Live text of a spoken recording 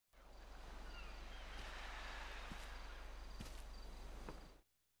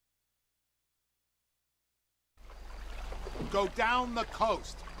go down the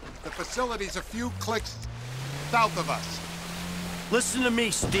coast. The facility's a few clicks south of us. Listen to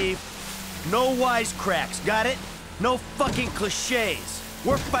me, Steve. No wisecracks, got it? No fucking cliches.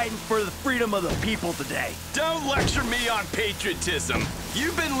 We're fighting for the freedom of the people today. Don't lecture me on patriotism.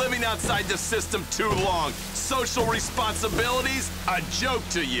 You've been living outside the system too long. Social responsibilities, a joke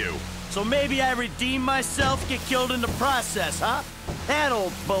to you. So maybe I redeem myself, get killed in the process, huh? That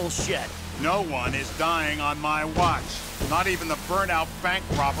old bullshit. No one is dying on my watch. Not even the burnout bank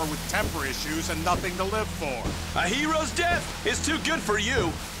robber with temper issues and nothing to live for. A hero's death is too good for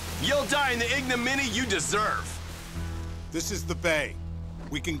you. You'll die in the ignominy you deserve. This is the bay.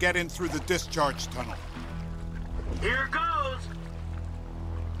 We can get in through the discharge tunnel. Here goes!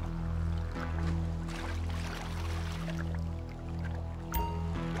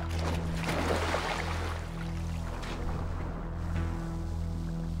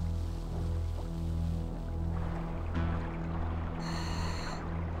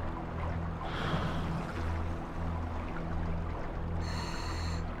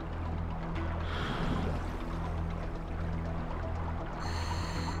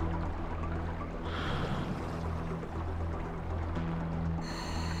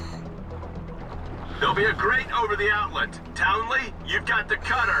 There'll be a grate over the outlet. Townley, you've got the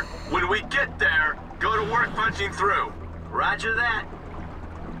cutter. When we get there, go to work punching through. Roger that.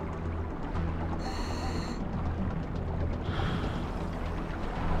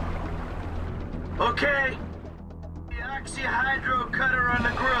 Okay. The oxyhydro cutter on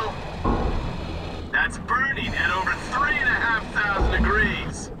the grill. That's burning at over 3,500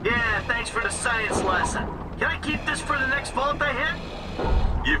 degrees. Yeah, thanks for the science lesson. Can I keep this for the next vault I hit?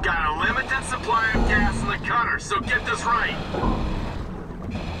 You've got a limited supply of gas in the cutter, so get this right.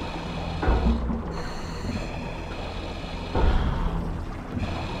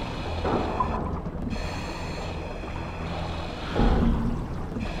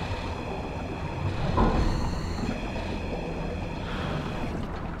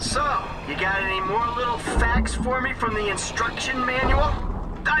 So, you got any more little facts for me from the instruction manual?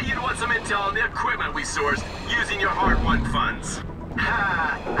 Thought you'd want some intel on the equipment we sourced using your hard-won funds.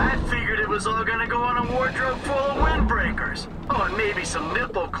 Ha! I figured it was all gonna go on a wardrobe full of windbreakers. Oh, and maybe some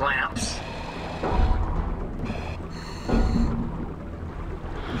nipple clamps.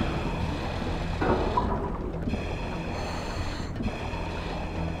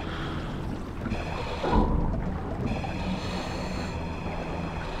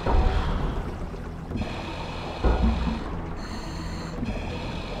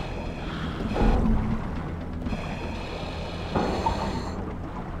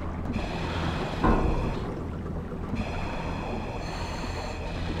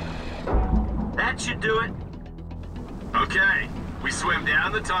 That should do it. Okay, we swim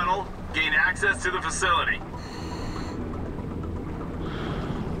down the tunnel, gain access to the facility.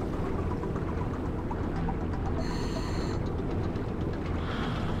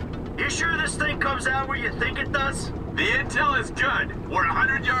 You sure this thing comes out where you think it does? The intel is good. We're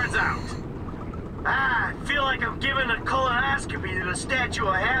 100 yards out. I feel like I'm giving a colonoscopy to the Statue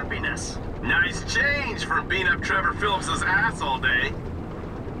of Happiness. Nice change from beating up Trevor Phillips's ass all day.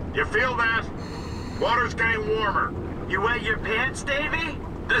 You feel that? Water's getting warmer. You wet your pants, Davy?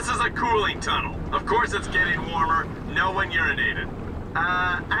 This is a cooling tunnel. Of course it's getting warmer. No one urinated.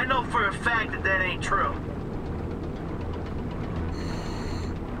 I know for a fact that that ain't true.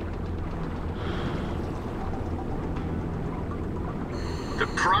 The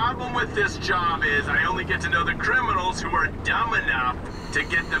problem with this job is I only get to know the criminals who are dumb enough to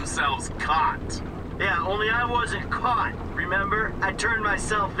get themselves caught. Yeah, only I wasn't caught, remember? I turned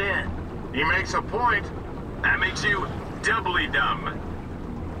myself in. He makes a point. That makes you doubly dumb.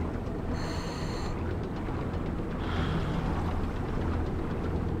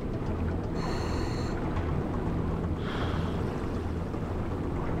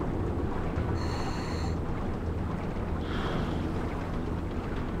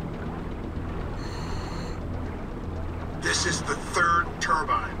 This is the third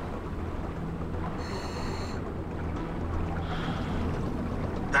turbine.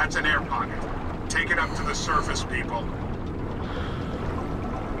 That's an air pocket. Take it up to the surface, people.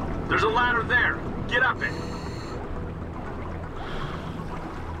 There's a ladder there. Get up it.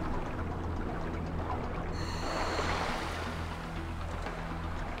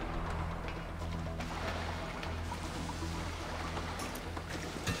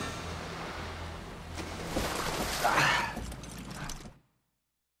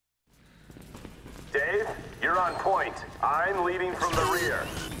 Dave, you're on point. I'm leading from the rear.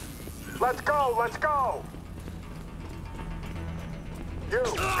 Let's go, let's go! You,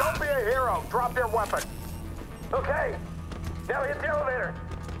 don't be a hero. Drop your weapon. Okay. Now hit the elevator.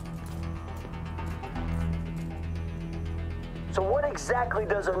 So what exactly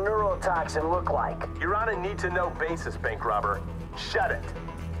does a neurotoxin look like? You're on a need-to-know basis, bank robber. Shut it.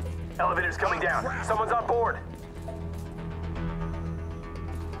 Elevator's coming down. Crap. Someone's on board.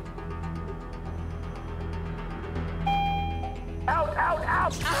 Out, out,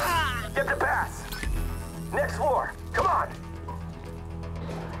 out! Get the pass. Next floor. Come on.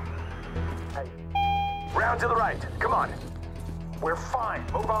 Hey, Round to the right. Come on. we're fine.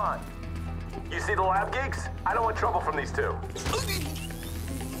 Move on. You see the lab geeks? I don't want trouble from these two.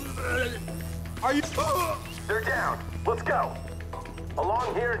 Are you... They're down. Let's go.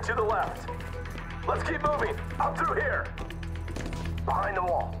 Along here and to the left. Let's keep moving. Up through here. Behind the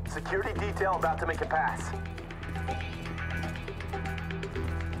wall. Security detail about to make a pass.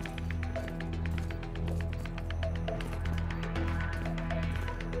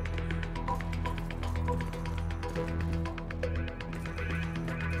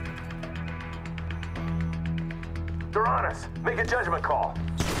 They're on us. Make a judgment call.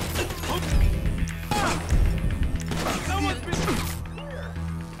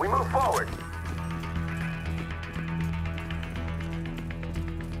 We move forward.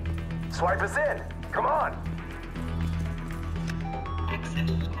 Swipe us in. Come on.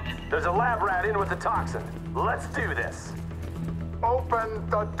 There's a lab rat in with the toxin. Let's do this. Open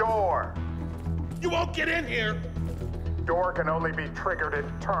the door. You won't get in here! Door can only be triggered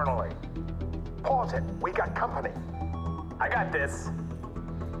internally. Pause it. We got company. I got this.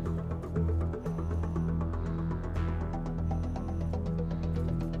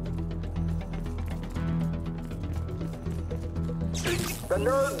 The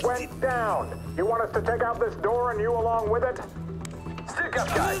nerd went down. You want us to take out this door and you along with it? Stick up,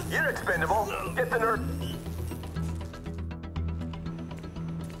 guy. You're expendable. Get the nerd.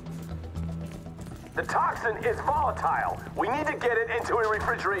 The toxin is volatile. We need to get it into a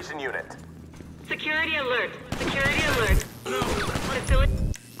refrigeration unit. Security alert. Security alert.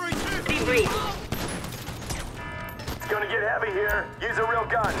 Facility breach. It's gonna get heavy here. Use a real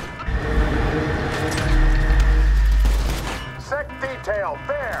gun. Sec detail,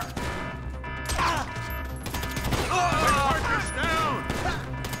 there. Partner's down!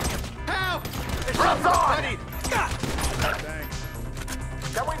 Help! Drops on! Thanks.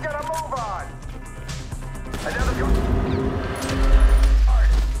 Can we get a move on? Another gun.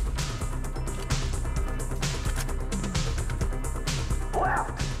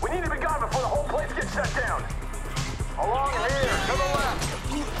 Left! We need to be gone before the whole place gets shut down. Along here, to the left.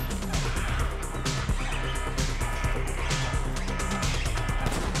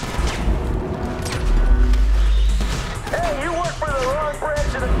 Hey, you work for the wrong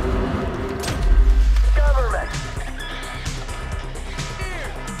branch of the government.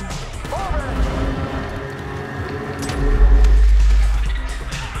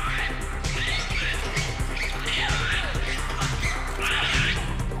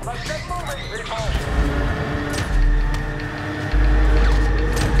 Let's get moving, people.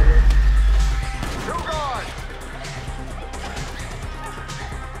 Two gone.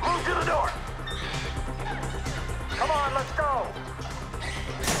 Move to the door. Come on, let's go.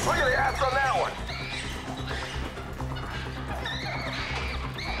 Look at the ass on that one.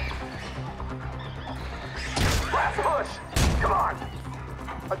 Last push. Come on.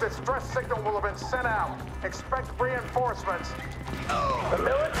 A distress signal will have been sent out. Expect reinforcements. The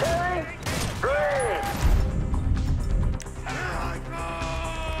military? Great.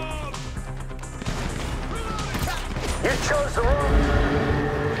 You chose the wrong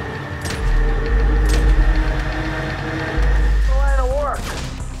line of work.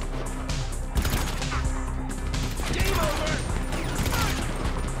 Game over!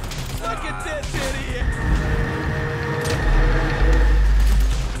 Look at this idiot!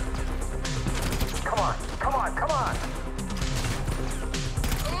 Come on, come on, come on.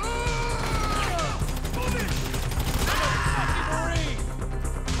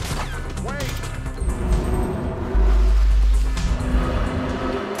 Wait!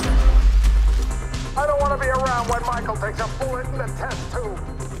 I don't want to be around when Michael takes a bullet in the test tube.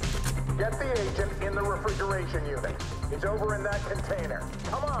 Get the agent in the refrigeration unit. He's over in that container.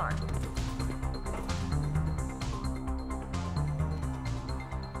 Come on.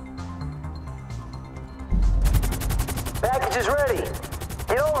 Package is ready.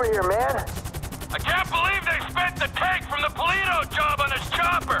 Get over here, man. I can't believe they spent the tank from the Polito job on this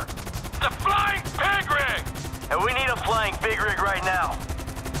chopper. It's a flying pig rig. And we need a flying big rig right now.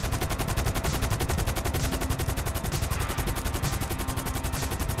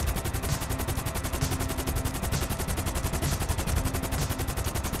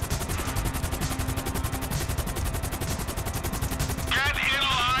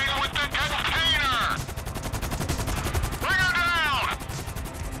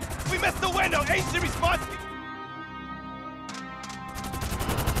 missed the window! Agent response!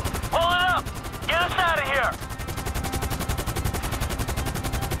 Pull it up! Get us out of here!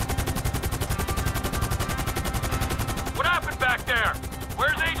 What happened back there?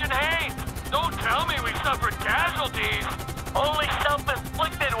 Where's Agent Haynes? Don't tell me we suffered casualties. Only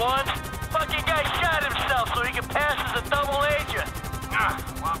self-inflicted ones. Fucking guy shot himself so he could pass as a double agent.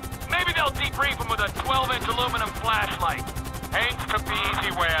 Well, maybe they'll debrief him with a 12-inch aluminum flashlight. Haynes took the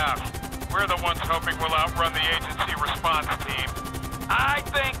easy way out. We're the ones hoping we'll outrun the agency response team. I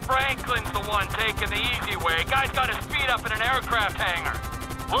think Franklin's the one taking the easy way. Guy's got his feet up in an aircraft hangar.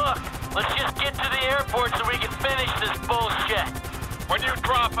 Look, let's just get to the airport so we can finish this bullshit. When you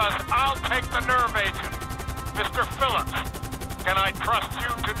drop us, I'll take the nerve agent. Mr. Phillips, can I trust you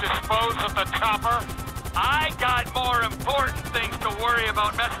to dispose of the chopper? I got more important things to worry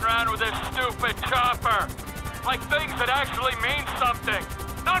about messing around with this stupid chopper. Like things that actually mean something.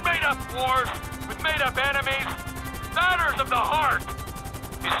 Not made-up wars with made-up enemies. Matters of the heart.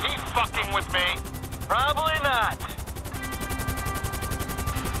 Is he fucking with me? Probably not.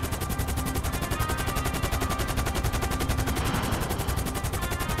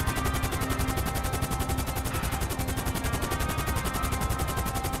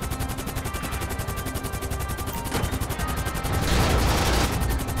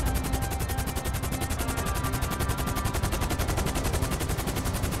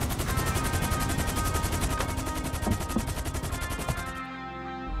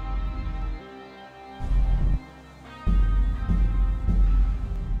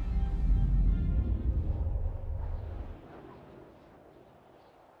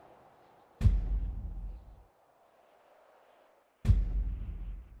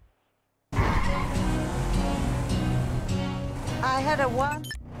 I had a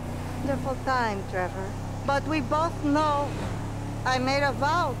wonderful time, Trevor. But we both know I made a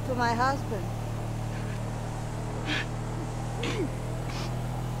vow to my husband.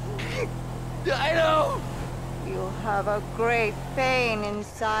 I know! You have a great pain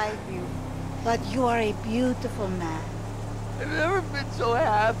inside you, but you are a beautiful man. I've never been so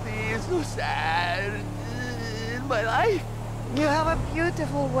happy and so sad in my life. You have a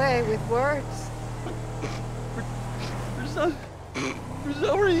beautiful way with words. For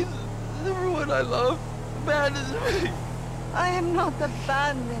some reason, everyone I love abandons me. I am not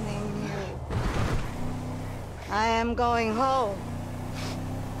abandoning you. I am going home.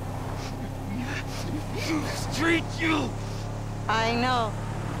 Street you! I know.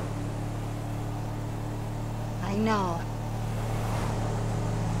 I know.